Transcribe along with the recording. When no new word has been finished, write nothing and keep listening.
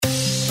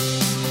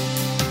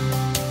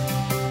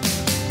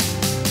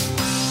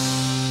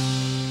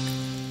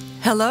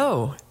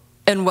Hello,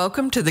 and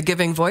welcome to the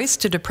Giving Voice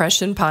to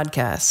Depression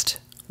podcast.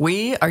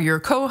 We are your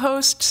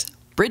co-hosts,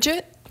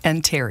 Bridget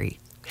and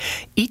Terry.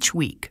 Each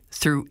week,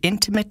 through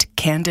intimate,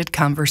 candid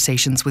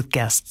conversations with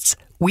guests,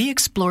 we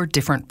explore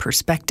different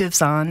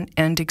perspectives on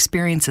and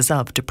experiences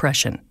of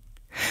depression.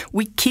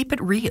 We keep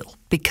it real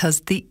because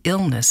the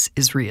illness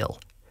is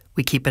real.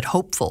 We keep it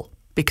hopeful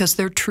because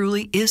there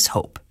truly is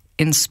hope,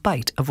 in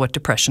spite of what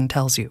depression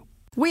tells you.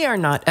 We are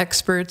not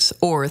experts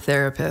or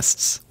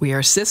therapists. We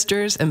are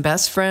sisters and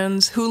best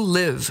friends who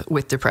live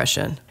with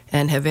depression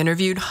and have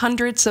interviewed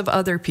hundreds of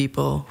other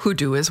people who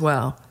do as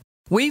well.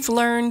 We've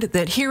learned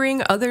that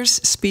hearing others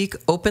speak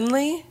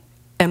openly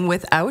and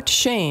without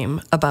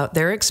shame about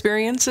their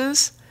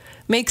experiences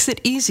makes it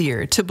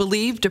easier to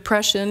believe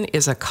depression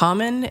is a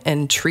common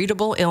and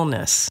treatable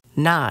illness,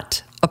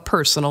 not a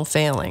personal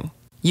failing.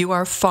 You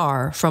are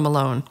far from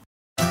alone.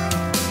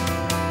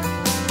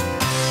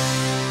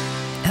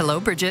 Hello,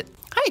 Bridget.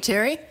 Hi,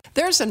 Terry.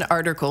 There's an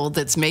article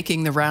that's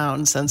making the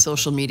rounds on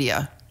social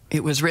media.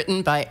 It was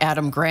written by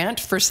Adam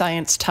Grant for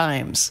Science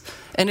Times,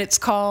 and it's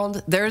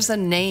called There's a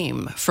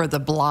Name for the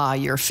Blah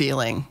You're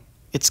Feeling.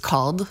 It's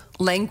called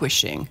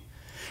languishing.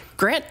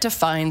 Grant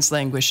defines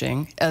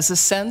languishing as a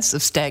sense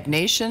of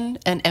stagnation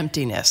and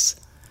emptiness,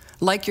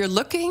 like you're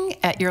looking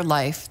at your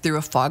life through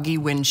a foggy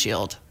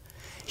windshield.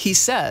 He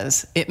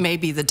says it may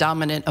be the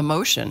dominant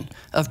emotion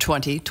of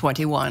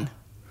 2021.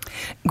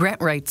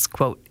 Grant writes,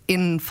 quote,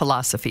 "In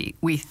philosophy,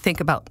 we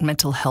think about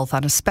mental health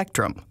on a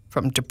spectrum,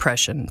 from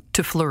depression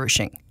to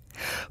flourishing.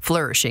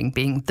 Flourishing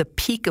being the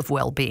peak of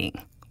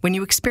well-being, when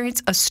you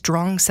experience a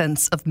strong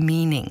sense of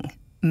meaning,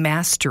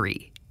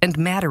 mastery, and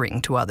mattering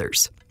to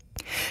others.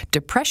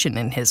 Depression,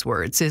 in his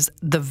words, is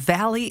the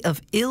valley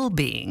of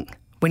ill-being,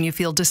 when you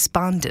feel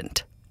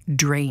despondent,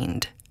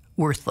 drained,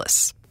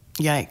 worthless."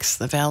 Yikes,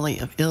 the valley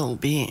of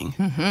ill-being.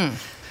 Mm-hmm.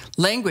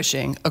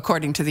 Languishing,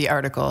 according to the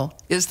article,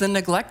 is the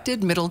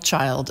neglected middle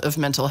child of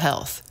mental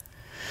health.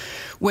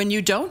 When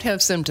you don't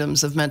have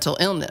symptoms of mental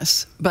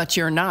illness, but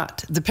you're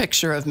not the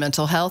picture of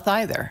mental health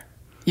either,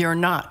 you're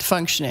not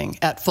functioning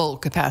at full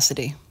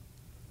capacity.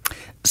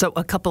 So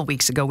a couple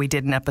weeks ago, we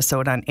did an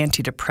episode on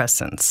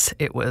antidepressants.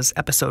 It was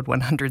episode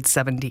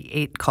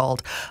 178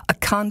 called A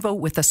Convo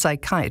with a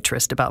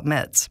Psychiatrist About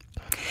Meds.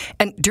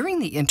 And during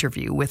the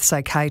interview with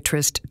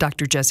psychiatrist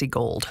Dr. Jessie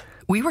Gold,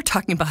 we were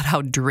talking about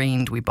how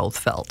drained we both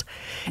felt.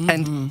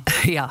 Mm-hmm.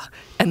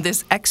 And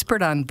this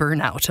expert on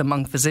burnout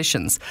among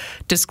physicians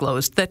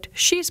disclosed that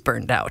she's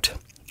burned out.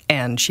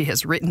 And she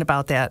has written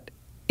about that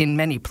in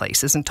many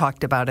places and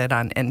talked about it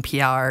on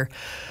NPR.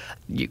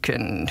 You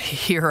can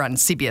hear her on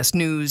CBS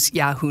News,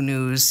 Yahoo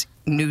News,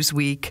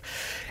 Newsweek.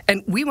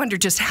 And we wonder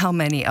just how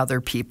many other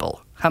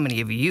people, how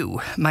many of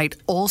you, might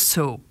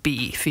also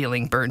be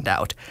feeling burned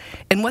out,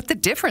 and what the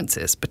difference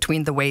is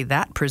between the way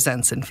that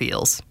presents and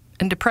feels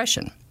and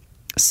depression.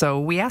 So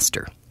we asked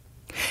her.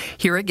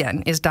 Here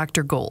again is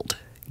Dr. Gold,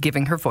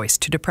 giving her voice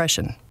to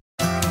depression.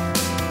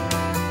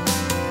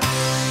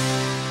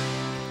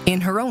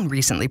 In her own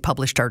recently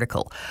published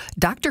article,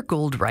 Dr.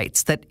 Gold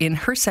writes that in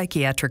her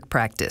psychiatric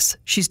practice,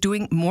 she's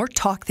doing more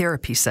talk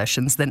therapy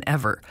sessions than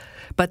ever,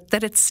 but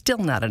that it's still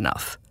not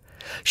enough.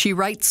 She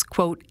writes,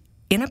 quote,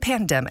 "In a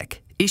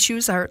pandemic,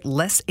 issues are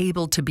less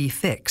able to be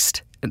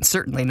fixed, and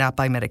certainly not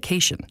by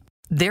medication.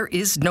 There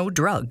is no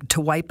drug to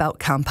wipe out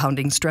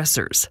compounding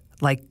stressors,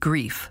 like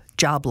grief,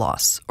 job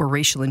loss, or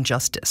racial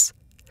injustice."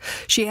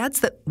 She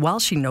adds that while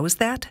she knows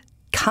that,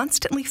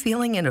 constantly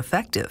feeling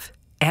ineffective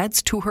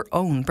adds to her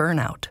own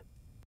burnout.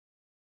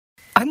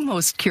 I'm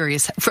most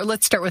curious,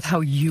 let's start with how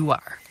you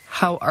are.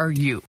 How are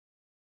you?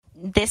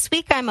 This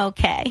week I'm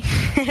okay.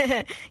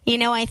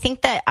 I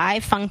think that I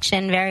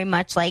function very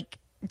much like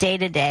day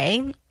to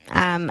day,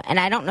 and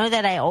I don't know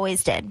that I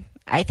always did.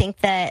 I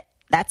think that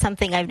that's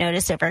something I've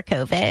noticed over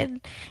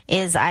COVID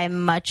is I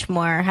much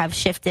more have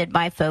shifted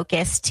my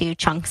focus to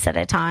chunks at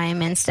a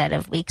time instead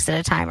of weeks at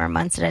a time or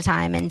months at a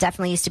time, and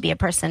definitely used to be a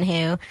person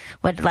who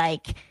would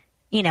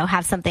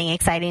have something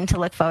exciting to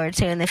look forward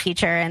to in the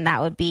future, and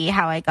that would be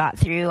how I got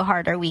through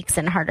harder weeks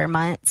and harder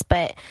months.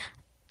 But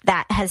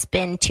that has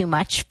been too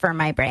much for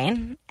my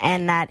brain,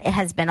 and that it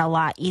has been a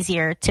lot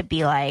easier to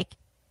be like,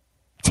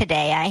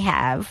 today I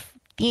have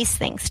these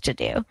things to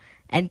do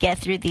and get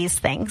through these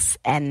things,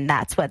 and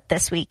that's what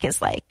this week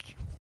is like.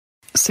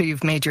 So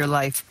you've made your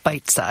life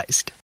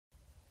bite-sized.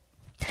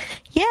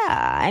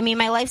 Yeah,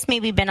 my life's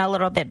maybe been a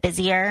little bit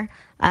busier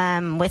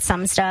with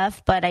some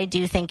stuff, but I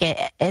do think it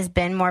has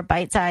been more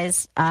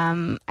bite-sized.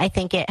 I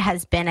think it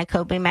has been a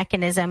coping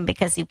mechanism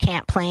because you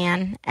can't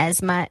plan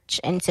as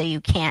much, and so you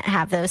can't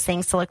have those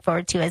things to look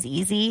forward to as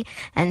easy.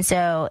 And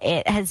so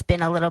it has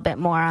been a little bit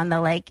more on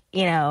the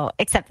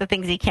accept the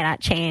things you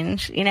cannot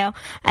change, and,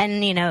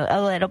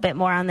 a little bit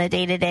more on the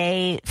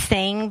day-to-day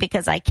thing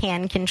because I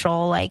can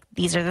control,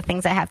 these are the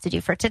things I have to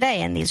do for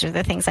today, and these are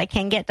the things I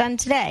can get done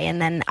today,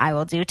 and then I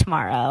will do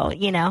tomorrow,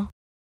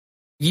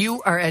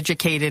 You are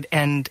educated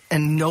and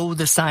know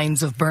the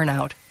signs of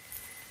burnout,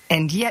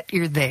 and yet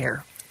you're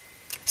there.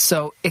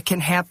 So it can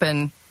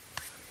happen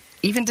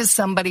even to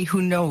somebody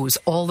who knows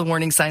all the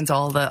warning signs,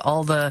 all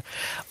the,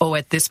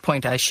 at this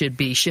point I should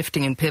be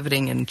shifting and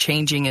pivoting and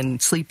changing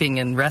and sleeping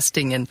and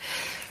resting. And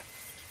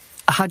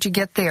how'd you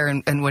get there,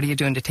 and what are you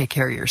doing to take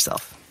care of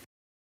yourself?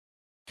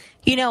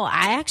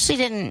 I actually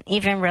didn't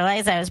even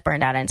realize I was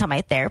burned out until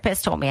my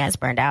therapist told me I was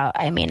burned out.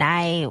 I mean,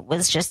 I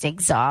was just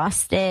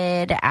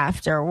exhausted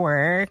after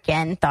work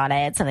and thought I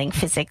had something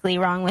physically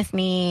wrong with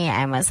me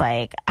and was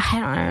like, I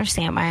don't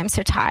understand why I'm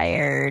so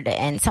tired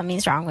and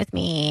something's wrong with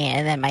me.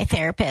 And then my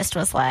therapist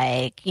was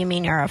like, you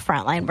mean you're a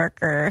frontline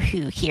worker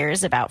who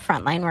hears about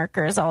frontline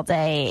workers all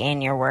day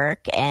in your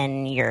work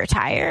and you're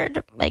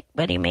tired? Like,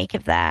 what do you make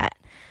of that?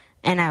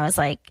 And I was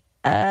like,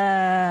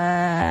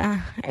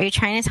 are you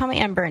trying to tell me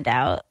I'm burned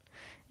out?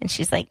 And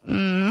she's like,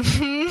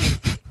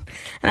 mm-hmm.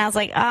 And I was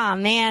like, oh,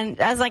 man.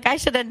 I was like, I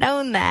should have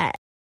known that.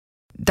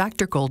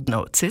 Dr. Gold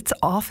notes it's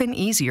often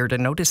easier to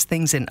notice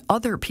things in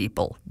other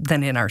people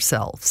than in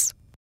ourselves.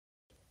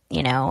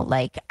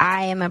 Like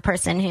I am a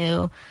person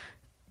who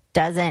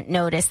doesn't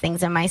notice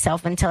things in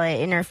myself until it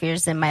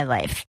interferes in my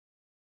life.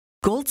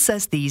 Gold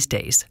says these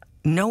days,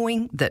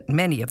 knowing that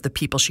many of the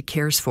people she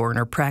cares for in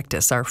her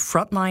practice are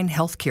frontline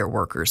healthcare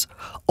workers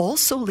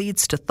also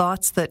leads to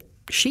thoughts that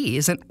she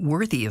isn't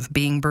worthy of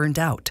being burned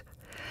out.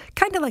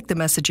 Kind of like the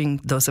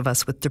messaging those of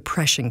us with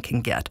depression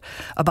can get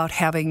about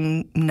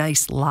having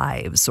nice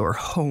lives or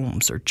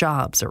homes or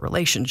jobs or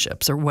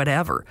relationships or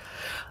whatever,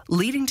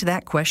 leading to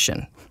that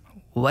question,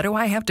 what do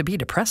I have to be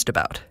depressed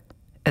about?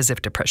 As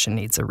if depression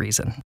needs a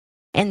reason.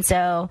 And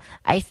so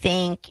I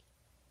think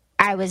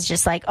I was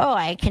just like, oh,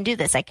 I can do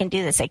this. I can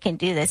do this. I can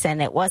do this.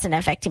 And it wasn't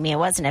affecting me. It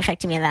wasn't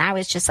affecting me. And then I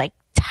was just like,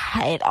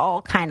 it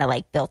all kind of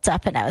like built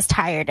up and I was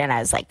tired and I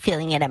was like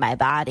feeling it in my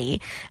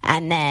body.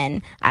 And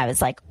then I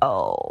was like,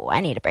 oh, I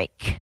need a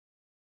break.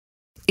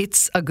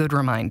 It's a good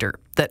reminder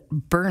that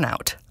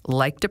burnout,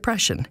 like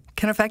depression,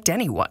 can affect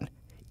anyone,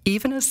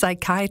 even a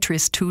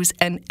psychiatrist who's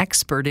an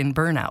expert in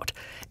burnout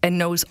and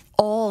knows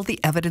all the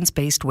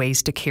evidence-based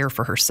ways to care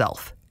for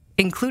herself,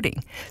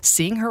 including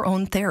seeing her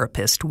own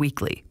therapist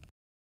weekly.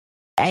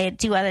 I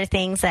do other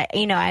things that,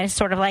 I was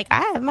sort of like,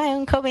 I have my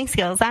own coping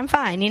skills. I'm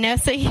fine,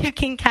 so you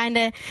can kind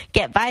of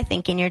get by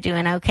thinking you're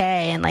doing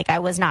okay. And like, I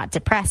was not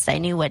depressed. I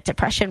knew what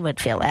depression would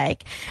feel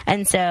like.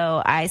 And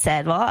so I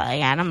said, well,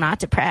 again, I'm not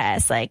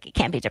depressed. Like, it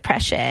can't be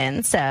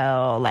depression.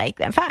 So like,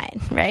 I'm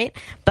fine. Right.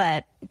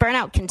 But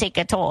burnout can take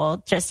a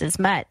toll just as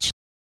much.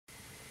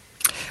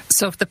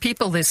 So if the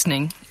people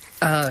listening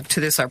to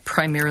this are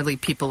primarily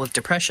people with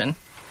depression,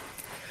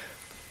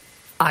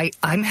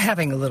 I'm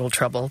having a little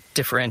trouble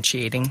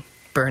differentiating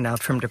burnout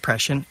from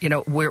depression.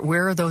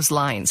 Where are those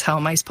lines? How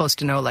am I supposed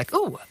to know, like,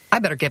 oh, I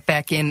better get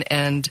back in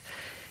and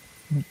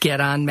get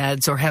on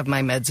meds or have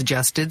my meds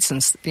adjusted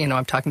since,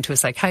 I'm talking to a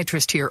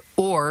psychiatrist here?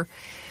 Or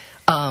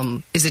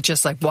is it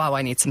just like, wow,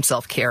 I need some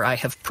self-care. I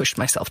have pushed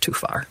myself too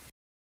far.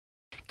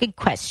 Good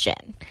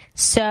question.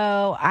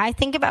 So I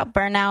think about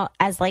burnout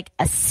as like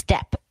a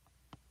step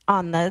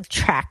on the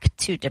track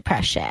to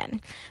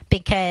depression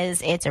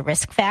because it's a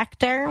risk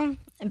factor,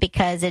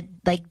 because it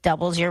like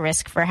doubles your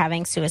risk for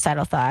having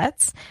suicidal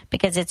thoughts,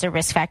 because it's a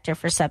risk factor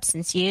for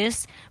substance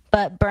use.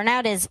 But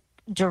burnout is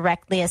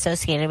directly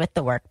associated with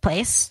the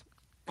workplace.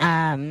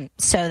 So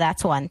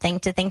that's one thing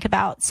to think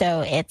about.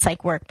 So it's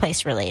like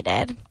workplace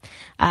related.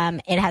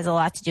 It has a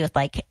lot to do with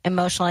like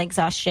emotional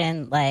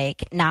exhaustion,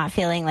 like not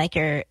feeling like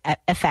you're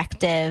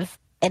effective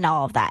and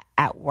all of that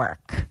at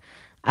work.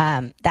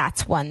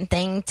 That's one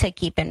thing to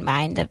keep in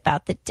mind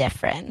about the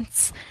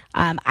difference.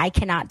 I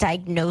cannot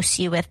diagnose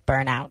you with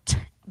burnout,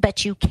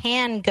 but you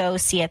can go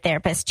see a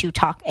therapist to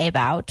talk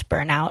about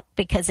burnout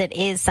because it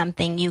is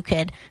something you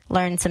could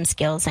learn some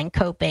skills in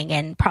coping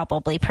and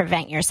probably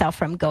prevent yourself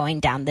from going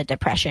down the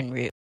depression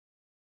route.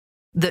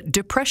 The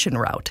depression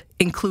route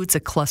includes a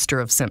cluster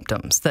of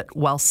symptoms that,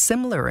 while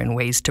similar in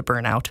ways to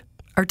burnout,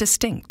 are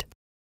distinct.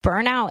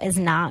 Burnout is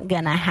not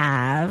going to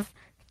have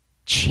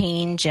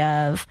change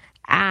of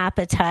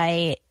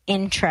appetite,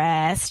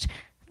 interest,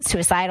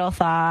 suicidal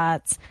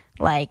thoughts.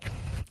 Like,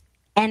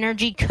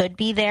 energy could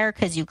be there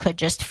because you could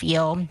just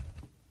feel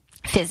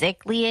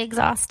physically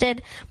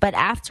exhausted. But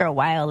after a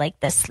while, like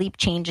the sleep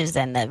changes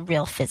and the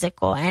real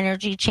physical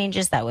energy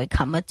changes that would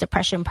come with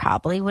depression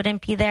probably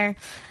wouldn't be there.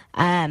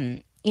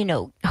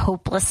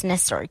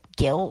 Hopelessness or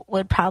guilt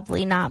would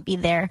probably not be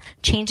there.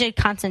 Change of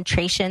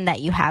concentration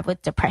that you have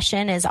with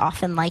depression is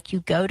often like you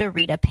go to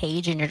read a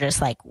page and you're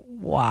just like,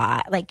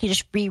 what? Like you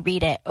just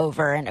reread it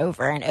over and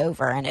over and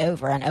over and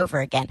over and over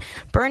again.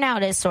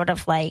 Burnout is sort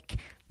of like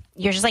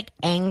you're just like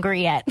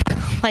angry at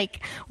like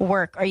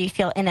work or you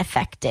feel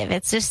ineffective.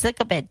 It's just like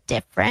a bit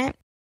different.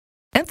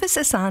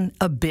 Emphasis on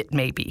a bit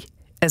maybe,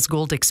 as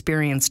Gold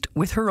experienced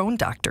with her own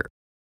doctor.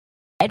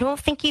 I don't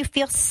think you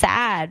feel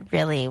sad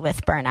really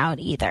with burnout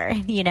either.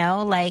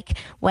 Like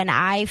when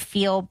I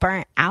feel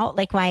burnt out,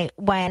 like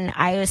when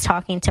I was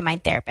talking to my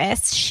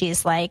therapist,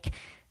 she's like,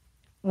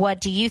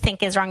 what do you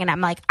think is wrong? And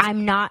I'm like,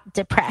 I'm not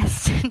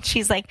depressed. And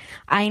she's like,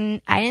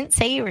 I didn't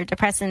say you were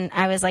depressed. And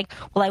I was like,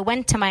 well, I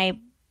went to my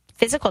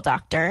physical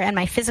doctor, and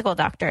my physical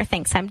doctor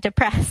thinks I'm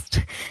depressed.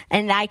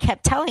 And I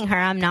kept telling her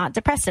I'm not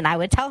depressed. And I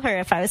would tell her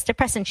if I was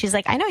depressed, and she's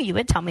like, I know you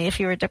would tell me if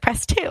you were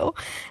depressed too.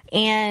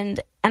 And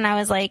I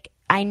was like,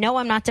 I know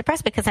I'm not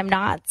depressed because I'm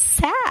not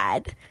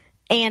sad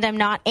and I'm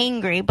not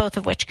angry, both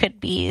of which could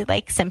be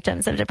like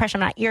symptoms of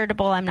depression. I'm not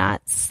irritable. I'm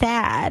not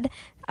sad.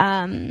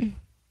 And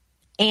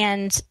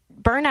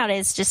burnout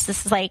is just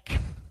this like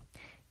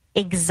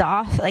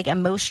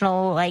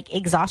emotional like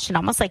exhaustion,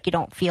 almost like you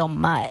don't feel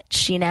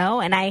much, you know?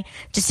 And I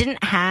just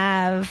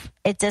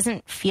it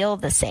doesn't feel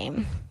the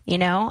same, you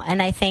know?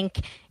 And I think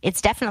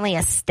it's definitely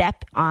a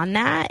step on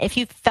that. If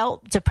you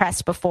felt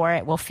depressed before,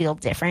 it will feel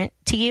different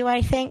to you,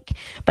 I think.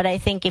 But I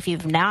think if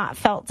you've not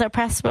felt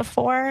depressed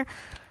before,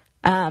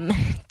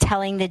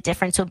 telling the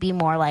difference will be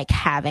more like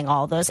having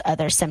all those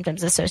other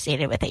symptoms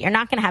associated with it. You're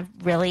not going to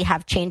really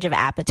have change of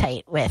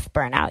appetite with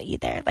burnout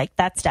either. Like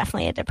that's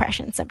definitely a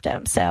depression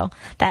symptom. So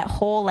that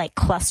whole like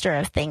cluster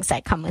of things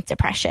that come with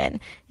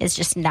depression is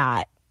just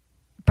not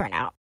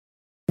burnout.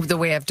 The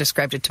way I've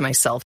described it to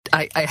myself,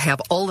 I have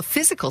all the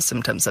physical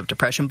symptoms of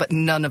depression, but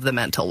none of the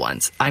mental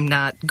ones. I'm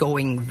not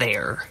going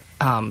there.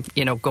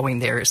 Going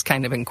there is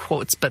kind of in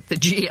quotes, but the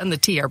G and the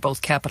T are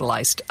both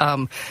capitalized.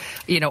 I'm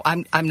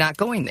not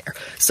going there.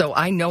 So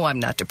I know I'm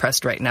not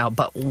depressed right now,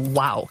 but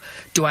wow,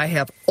 do I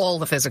have all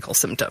the physical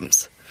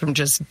symptoms from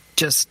just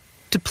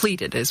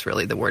depleted is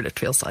really the word it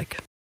feels like.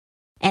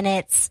 And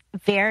it's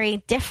very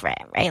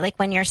different, right? Like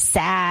when you're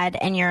sad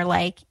and you're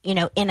like, in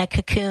a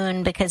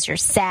cocoon because you're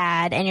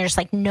sad and you're just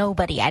like,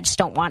 nobody, I just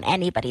don't want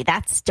anybody.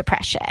 That's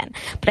depression.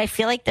 But I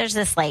feel like there's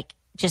this like,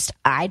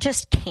 I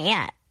just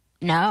can't.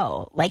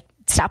 No, like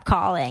stop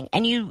calling.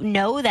 And you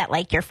know that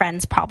like your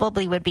friends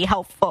probably would be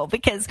helpful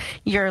because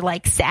you're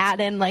like sad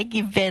and like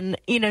you've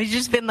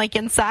just been like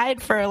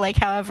inside for like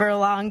however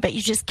long, but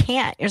you just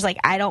can't. You're just like,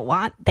 I don't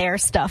want their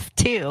stuff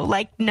too.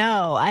 Like,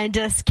 no, I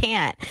just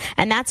can't.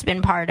 And that's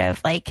been part of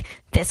like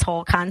this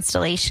whole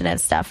constellation of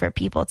stuff for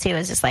people too,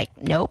 is just like,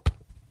 nope.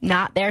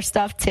 Not their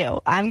stuff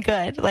too. I'm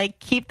good. Like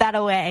keep that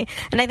away.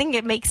 And I think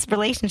it makes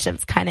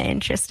relationships kind of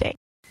interesting.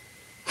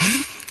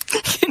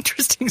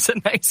 Interesting is a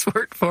nice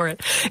word for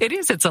it. It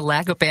is. It's a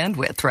lack of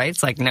bandwidth, right?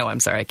 It's like, no, I'm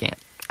sorry, I can't.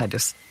 I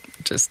just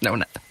know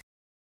not.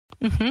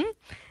 Mm-hmm.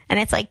 And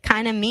it's like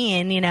kind of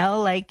mean,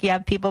 like you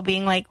have people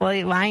being like, well,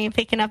 why aren't you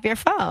picking up your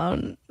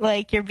phone?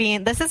 Like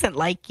this isn't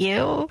like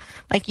you.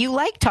 Like you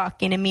like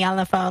talking to me on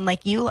the phone,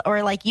 like you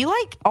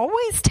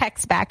always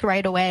text back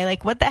right away.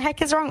 Like what the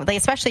heck is wrong with, like,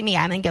 especially me?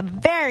 I'm like a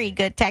very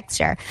good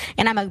texter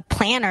and I'm a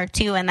planner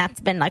too. And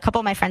that's been a couple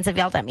of my friends have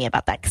yelled at me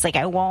about that. Cause like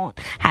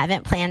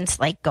haven't planned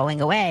like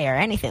going away or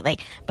anything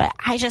but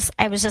I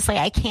was just like,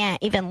 I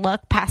can't even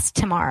look past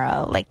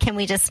tomorrow. Like, can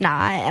we just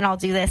not? And I'll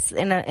do this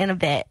in a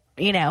bit.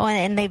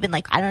 And they've been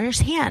like, I don't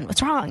understand.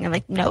 What's wrong? I'm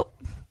like, nope,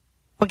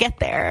 we'll get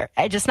there.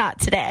 Just not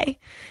today,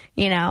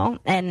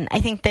 and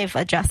I think they've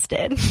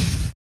adjusted.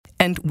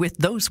 And with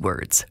those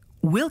words,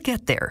 we'll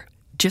get there,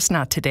 just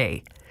not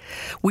today.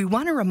 We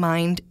want to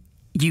remind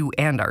you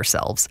and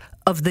ourselves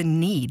of the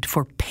need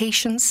for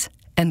patience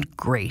and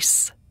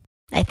grace.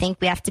 I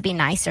think we have to be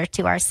nicer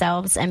to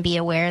ourselves and be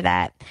aware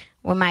that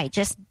we might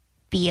just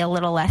be a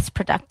little less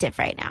productive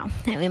right now.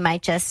 And we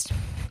might just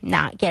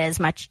not get as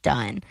much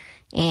done.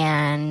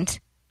 And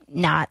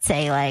not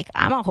say like,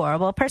 I'm a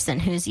horrible person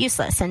who's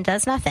useless and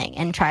does nothing,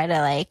 and try to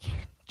like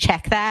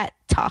check that,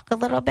 talk a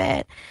little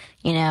bit.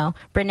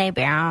 Brené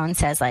Brown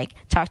says like,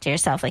 talk to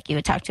yourself like you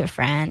would talk to a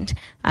friend.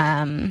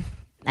 I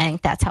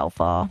think that's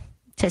helpful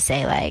to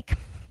say like,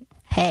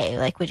 hey,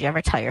 like, would you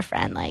ever tell your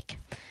friend like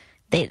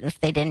if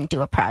they didn't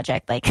do a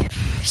project, like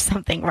there's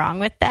something wrong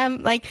with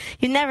them? Like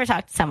you never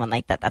talk to someone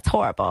like that. That's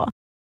horrible.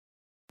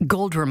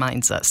 Gold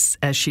reminds us,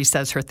 as she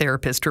says her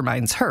therapist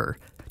reminds her,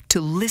 to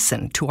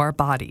listen to our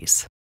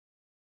bodies.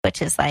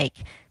 Which is like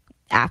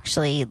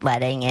actually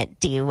letting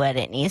it do what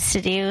it needs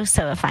to do.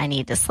 So if I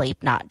need to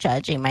sleep, not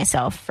judging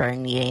myself for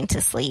needing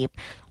to sleep,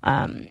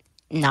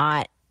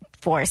 not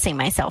forcing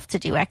myself to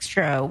do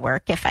extra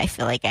work if I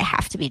feel like I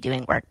have to be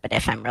doing work, but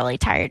if I'm really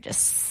tired,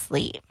 just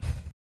sleep.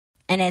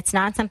 And it's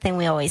not something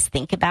we always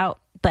think about,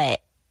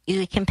 but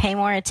you can pay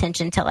more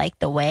attention to like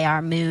the way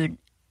our mood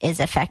is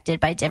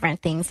affected by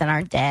different things in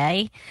our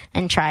day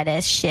and try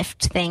to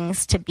shift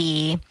things to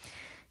be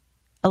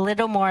a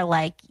little more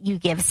like you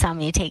give some,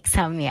 you take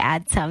some, you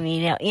add some,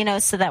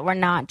 so that we're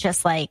not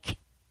just like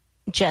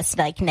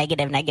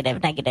negative.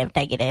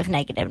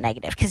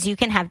 Because you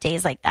can have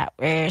days like that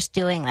where you're just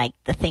doing like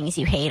the things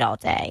you hate all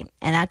day,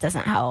 and that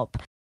doesn't help.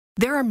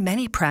 There are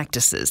many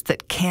practices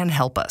that can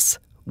help us,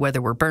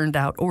 whether we're burned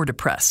out or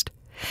depressed.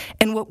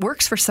 And what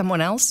works for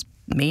someone else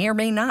may or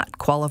may not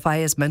qualify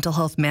as mental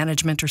health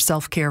management or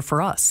self-care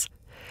for us.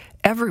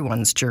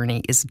 Everyone's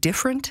journey is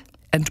different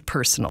and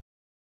personal.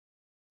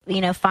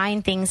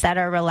 Find things that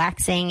are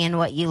relaxing and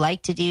what you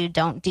like to do.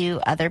 Don't do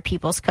other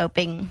people's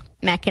coping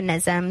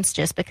mechanisms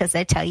just because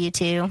they tell you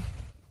to. I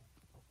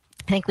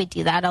think we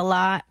do that a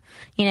lot.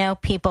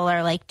 People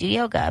are like, do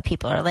yoga.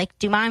 People are like,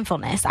 do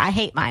mindfulness. I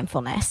hate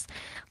mindfulness.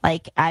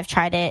 Like, I've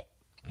tried it.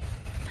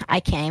 I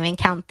can't even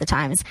count the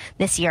times.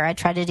 This year I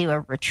tried to do a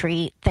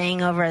retreat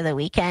thing over the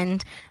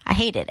weekend. I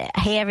hated it.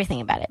 I hate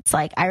everything about it. It's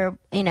like,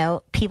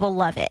 people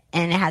love it,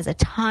 and it has a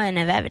ton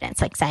of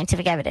evidence, like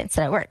scientific evidence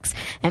that it works.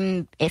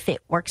 And if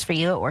it works for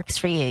you, it works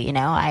for you.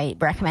 I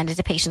recommend it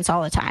to patients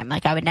all the time.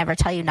 Like, I would never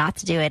tell you not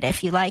to do it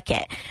if you like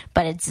it,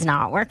 but it does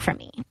not work for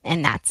me.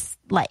 And that's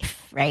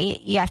life, right?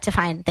 You have to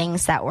find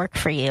things that work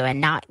for you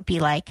and not be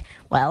like,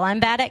 well, I'm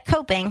bad at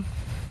coping.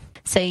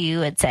 So you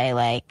would say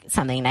like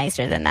something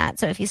nicer than that.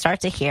 So if you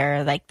start to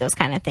hear like those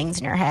kind of things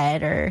in your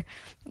head, or,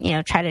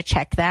 try to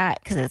check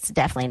that, because it's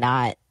definitely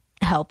not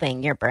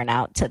helping your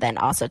burnout to then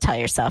also tell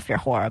yourself you're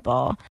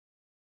horrible.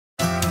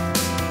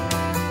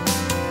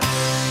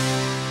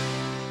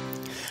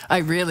 I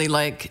really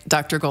like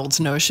Dr. Gold's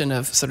notion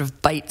of sort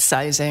of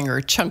bite-sizing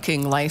or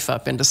chunking life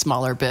up into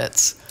smaller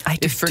bits.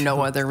 If for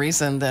no other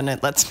reason than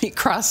it lets me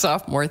cross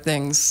off more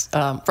things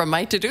from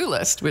my to-do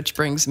list, which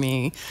brings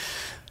me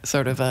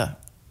sort of a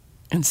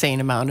insane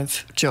amount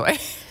of joy.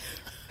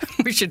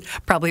 We should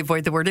probably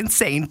avoid the word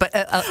insane, but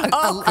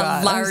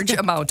a large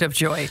amount of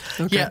joy.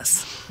 Okay.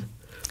 Yes.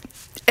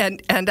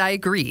 And I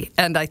agree.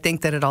 And I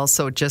think that it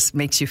also just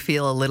makes you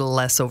feel a little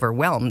less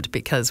overwhelmed,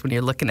 because when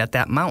you're looking at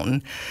that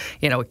mountain,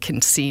 it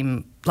can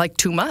seem like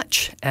too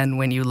much. And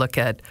when you look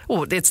at,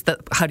 it's the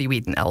how do you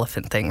eat an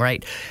elephant thing,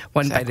 right?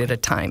 One bite at a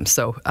time.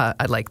 So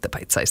I like the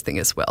bite-sized thing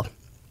as well.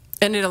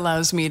 And it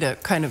allows me to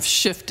kind of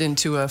shift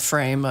into a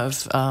frame of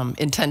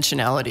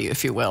intentionality,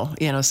 if you will.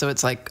 So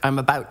it's like I'm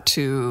about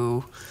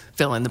to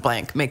fill in the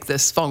blank, make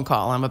this phone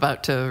call. I'm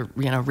about to,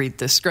 read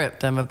this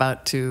script. I'm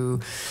about to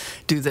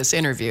do this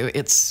interview.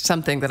 It's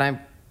something that I'm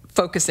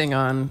focusing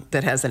on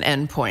that has an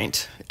end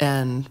point,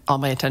 and all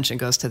my attention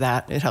goes to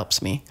that. It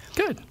helps me.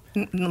 Good.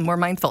 More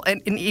mindful.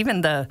 And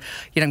even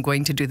I'm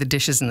going to do the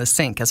dishes in the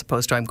sink as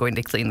opposed to I'm going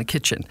to clean the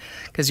kitchen,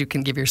 because you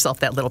can give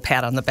yourself that little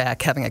pat on the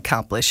back having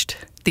accomplished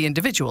the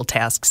individual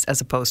tasks, as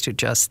opposed to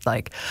just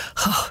like,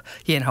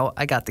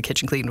 I got the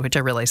kitchen cleaned, which I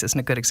realize isn't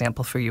a good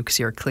example for you because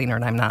you're a cleaner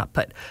and I'm not.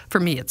 But for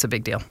me, it's a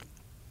big deal.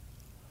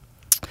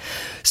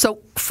 So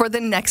for the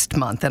next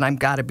month, and I've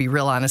got to be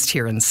real honest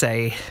here and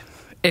say,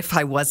 if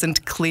I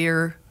wasn't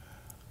clear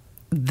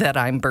that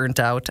I'm burnt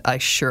out, I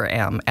sure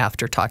am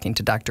after talking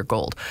to Dr.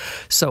 Gold.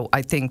 So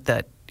I think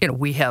that,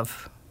 we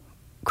have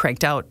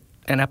cranked out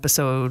an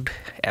episode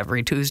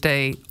every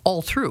Tuesday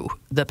all through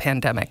the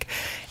pandemic.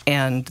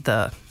 And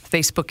the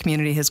Facebook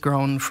community has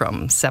grown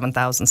from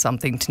 7,000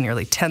 something to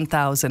nearly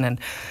 10,000. And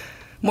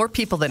more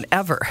people than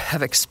ever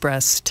have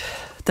expressed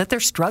that they're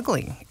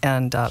struggling.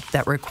 And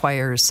that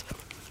requires,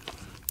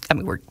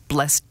 we're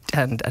blessed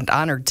and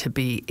honored to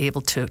be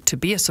able to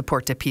be a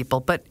support to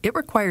people, but it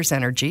requires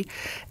energy,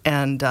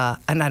 and I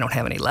don't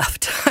have any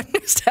left. I'm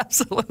just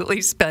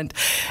absolutely spent,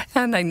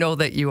 and I know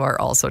that you are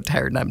also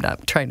tired, and I'm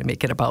not trying to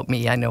make it about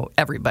me. I know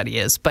everybody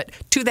is, but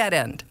to that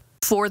end,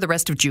 for the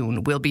rest of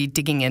June, we'll be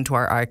digging into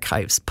our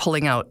archives,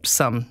 pulling out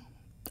some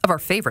of our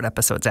favorite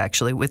episodes,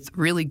 actually, with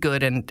really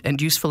good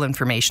and useful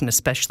information,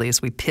 especially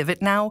as we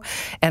pivot now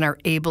and are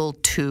able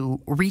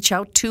to reach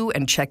out to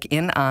and check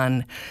in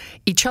on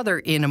each other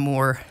in a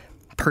more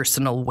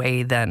personal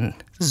way than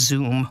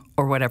Zoom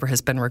or whatever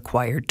has been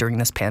required during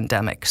this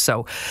pandemic.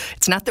 So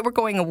it's not that we're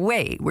going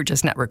away. We're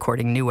just not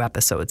recording new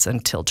episodes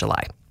until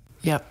July.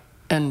 Yep.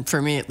 And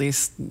for me, at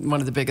least, one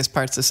of the biggest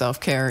parts of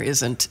self-care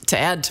isn't to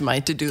add to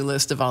my to-do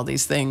list of all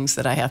these things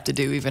that I have to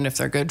do, even if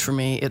they're good for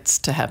me. It's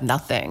to have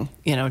nothing,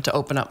 to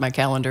open up my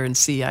calendar and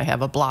see I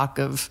have a block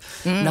of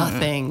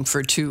nothing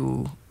for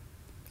 2,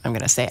 I'm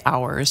going to say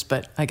hours,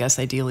 but I guess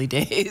ideally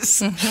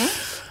days.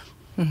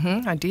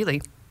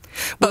 Ideally.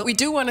 But we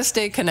do want to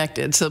stay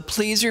connected, so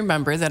please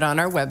remember that on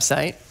our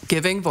website,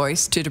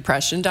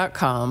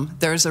 givingvoicetodepression.com,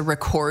 there's a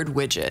record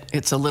widget.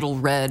 It's a little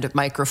red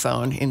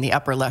microphone in the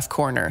upper left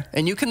corner,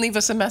 and you can leave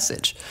us a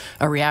message,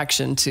 a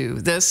reaction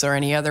to this or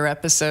any other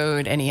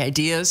episode, any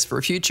ideas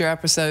for future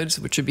episodes,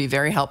 which would be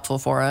very helpful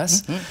for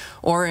us,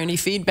 or any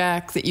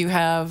feedback that you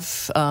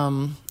have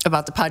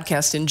about the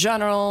podcast in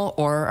general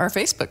or our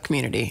Facebook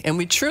community. And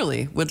we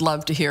truly would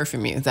love to hear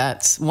from you.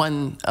 That's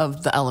one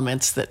of the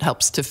elements that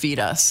helps to feed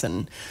us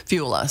and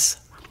fuel us.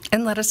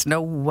 And let us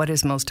know what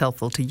is most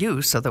helpful to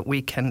you so that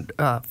we can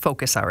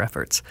focus our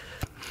efforts.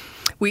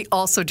 We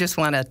also just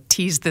want to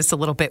tease this a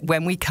little bit.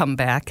 When we come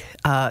back,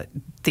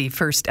 the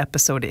first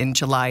episode in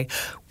July,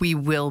 we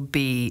will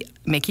be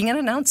making an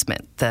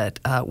announcement that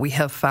we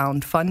have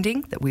found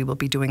funding, that we will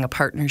be doing a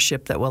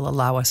partnership that will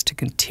allow us to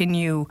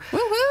continue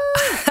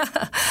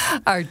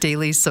our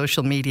daily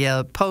social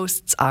media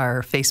posts,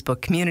 our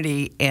Facebook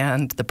community,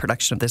 and the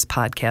production of this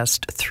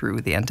podcast through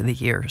the end of the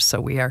year.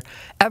 So we are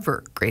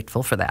ever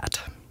grateful for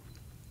that.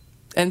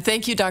 And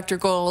thank you, Dr.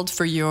 Gold,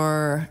 for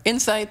your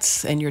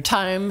insights and your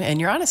time and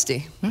your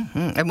honesty.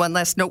 And one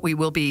last note, we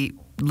will be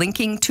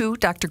linking to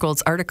Dr.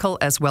 Gold's article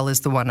as well as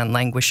the one on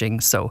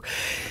languishing, so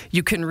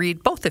you can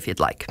read both if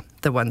you'd like,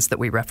 the ones that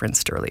we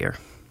referenced earlier.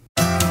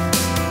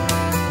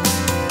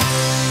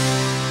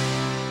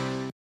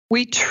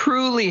 We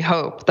truly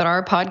hope that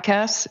our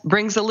podcast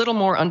brings a little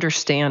more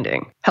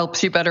understanding,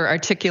 helps you better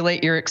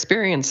articulate your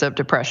experience of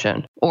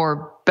depression,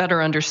 or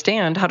better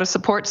understand how to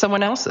support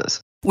someone else's.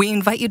 We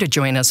invite you to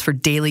join us for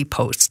daily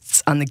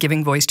posts on the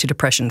Giving Voice to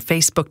Depression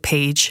Facebook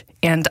page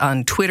and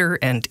on Twitter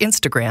and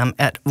Instagram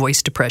at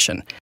Voice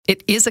Depression.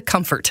 It is a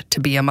comfort to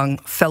be among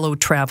fellow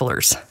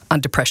travelers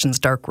on depression's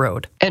dark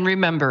road. And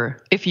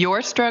remember, if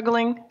you're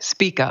struggling,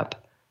 speak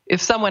up.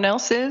 If someone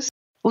else is,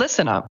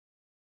 listen up.